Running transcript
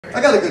I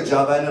got a good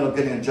job. I ended up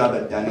getting a job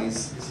at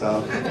Denny's,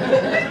 so.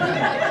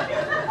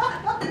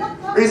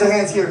 Raise your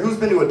hands here. Who's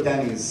been to a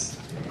Denny's?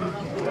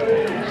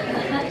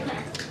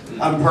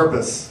 On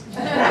purpose.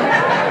 You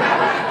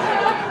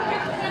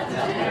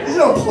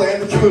don't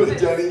plan to go to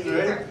Denny's,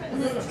 right?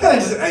 Kind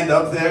of just end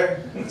up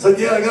there. It's like,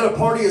 yeah, I got a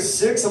party of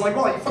 6. I'm like,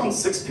 well, you found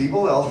 6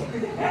 people. I'll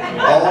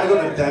want to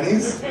go to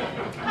Denny's.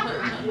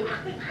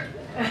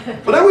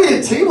 But I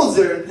waited tables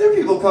there. There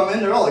people come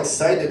in, they're all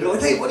excited. They're like,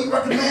 hey, what do you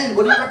recommend?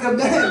 What do you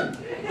recommend?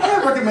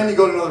 I recommend you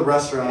go to another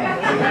restaurant. I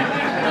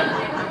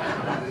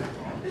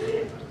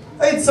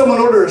had someone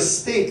order a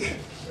steak.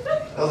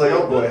 I was like,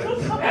 oh boy.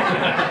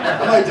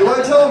 I'm like, do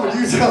I tell him or do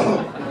you tell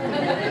him?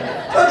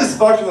 I just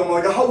talked to them, I'm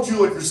like, how would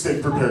you like your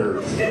steak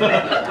prepared?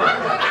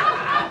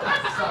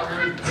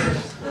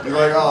 You're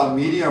like, oh,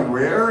 medium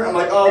rare? I'm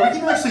like, oh, we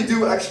can actually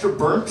do extra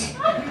burnt,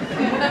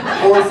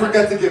 or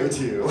forget to give it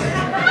to you.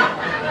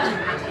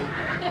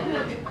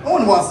 No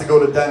one wants to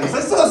go to Denny's.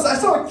 I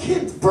saw a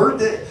kid's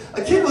birthday.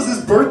 A kid was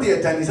his birthday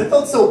at Denny's. I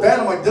felt so bad.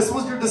 I'm like, this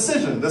was your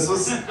decision. This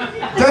was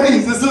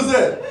Denny's. This was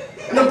it.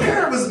 And the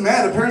parent was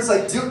mad. The parent's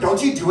like, dude,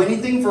 don't you do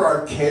anything for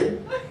our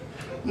kid?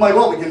 I'm like,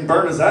 well, we can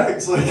burn his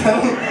eggs. Like,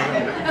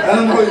 I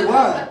don't know what you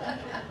want.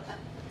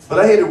 But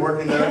I hated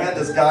working there. I had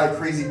this guy,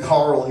 Crazy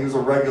Carl. He was a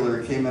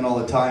regular. He came in all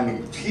the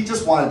time. He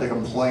just wanted to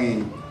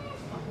complain.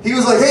 He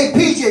was like, hey,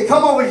 PJ,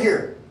 come over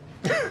here.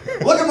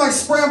 Look at my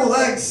scrambled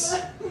eggs.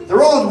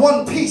 They're all in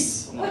one piece.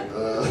 I'm like,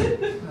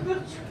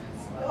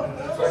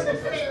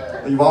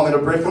 you want me to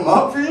break them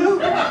up for you?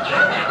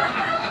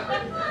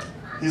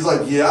 He's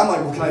like, yeah. I'm like,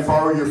 well, can I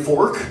borrow your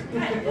fork?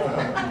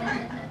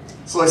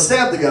 So I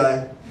stabbed the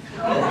guy.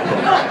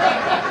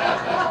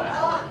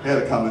 He had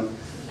it coming.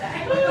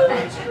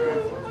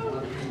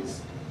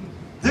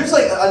 There's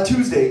like, on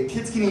Tuesday,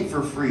 kids can eat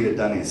for free at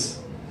Denny's.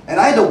 And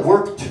I had to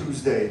work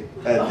Tuesday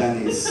at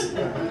Denny's.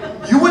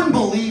 You wouldn't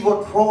believe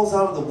what crawls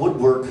out of the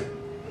woodwork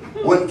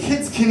when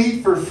kids can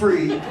eat for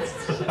free.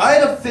 I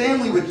had a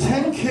family with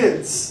 10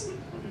 kids.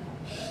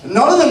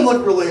 None of them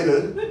look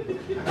related.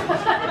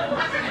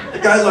 The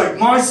guy's like,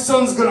 my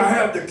son's gonna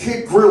have the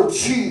kid grilled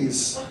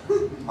cheese.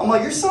 I'm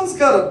like, your son's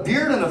got a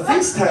beard and a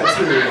face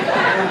tattoo.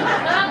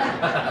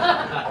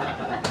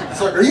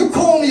 It's like, are you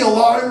calling me a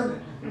liar?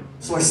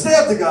 So I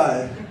stabbed the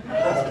guy.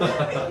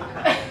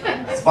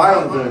 It's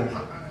violent there.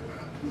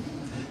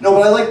 No,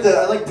 but I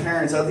like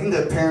parents. I think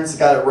that parents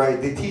got it right.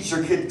 They teach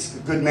their kids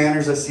good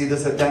manners. I see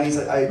this at Denny's.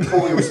 I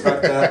totally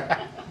respect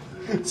that.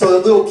 So the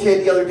little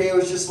kid the other day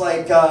was just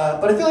like,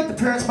 but I feel like the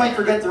parents might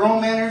forget their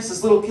own manners.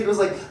 This little kid was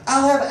like,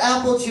 I'll have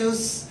apple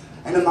juice.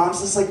 And the mom's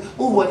just like,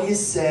 well, what do you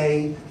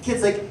say? The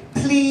kid's like,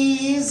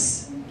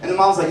 please. And the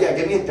mom's like, yeah,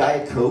 give me a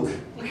Diet Coke.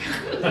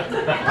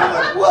 I'm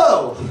like,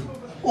 whoa.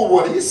 Well,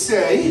 what do you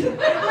say?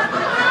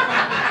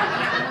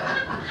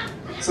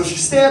 So she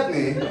stabbed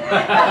me.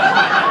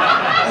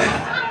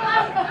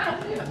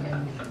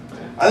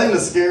 I think the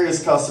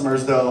scariest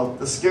customers, though,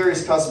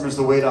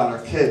 to wait on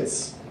are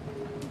kids.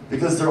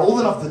 Because they're old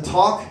enough to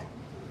talk,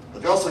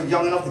 but they're also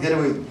young enough to get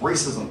away with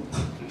racism.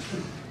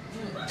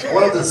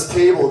 One at this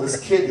table, this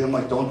kid, I'm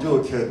like, don't do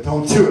it, kid,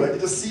 don't do it. I can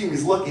just see him,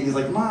 he's looking, he's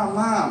like, Mom.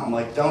 I'm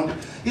like, don't.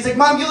 He's like,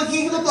 Mom, you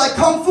look like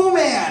Kung Fu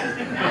Man.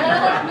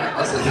 I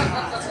was like,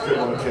 that's a good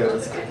one, kid,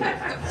 that's a good one.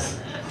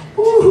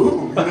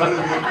 Woo, you know what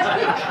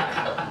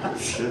I mean?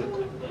 Shit.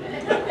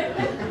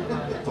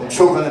 Don't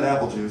choke on that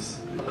apple juice.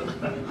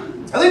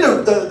 I think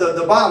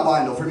the bottom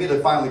line, though, for me to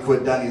finally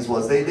quit Denny's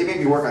was they made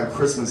me work on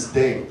Christmas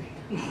Day.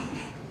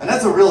 And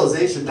that's a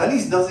realization.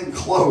 Denny's doesn't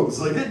close.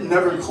 Like, it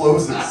never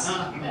closes.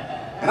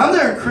 And I'm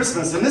there at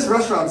Christmas, and this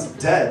restaurant's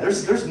dead.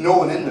 There's no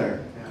one in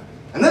there.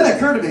 And then it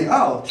occurred to me,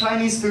 oh,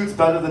 Chinese food's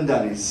better than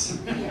Denny's.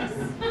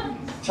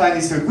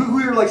 Chinese food. Who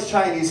here likes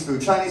Chinese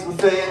food? Chinese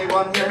buffet,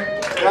 anyone here?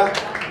 Yeah?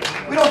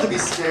 We don't have to be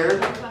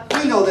scared.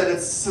 We know that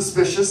it's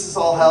suspicious as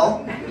all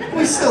hell.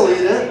 We still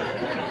eat it.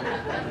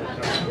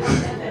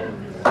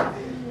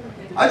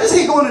 I just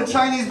hate going to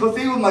Chinese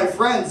buffet with my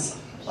friends.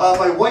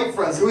 My white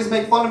friends, who always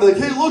make fun of me, like,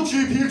 hey, look,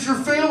 JP, it's your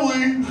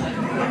family.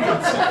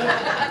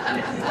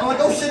 I'm like,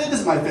 oh shit, it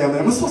is my family.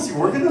 Am I supposed to be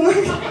working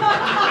tonight?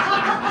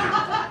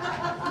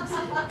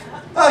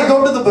 I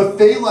go to the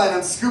buffet line,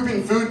 I'm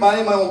scooping food,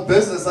 minding my own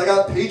business. I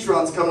got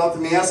patrons coming up to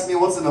me, asking me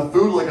what's in the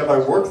food, like if I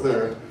work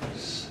there.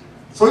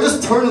 So I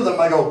just turn to them,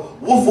 I go,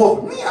 woof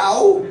woof,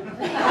 meow.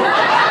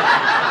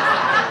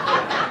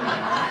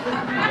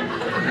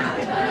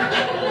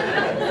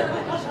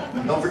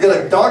 Don't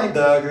forget a doggy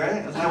bag,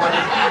 right? Isn't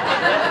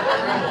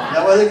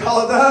that why they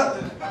call it that?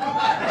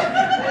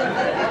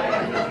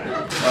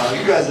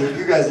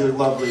 You guys are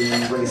lovely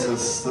and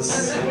racist.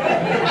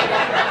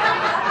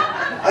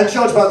 I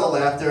judge by the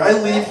laughter. I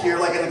leave here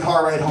like in the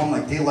car ride home,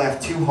 like they laugh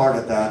too hard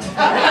at that.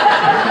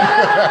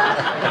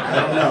 I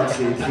don't know,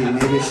 JP.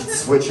 Maybe I should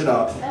switch it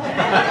up.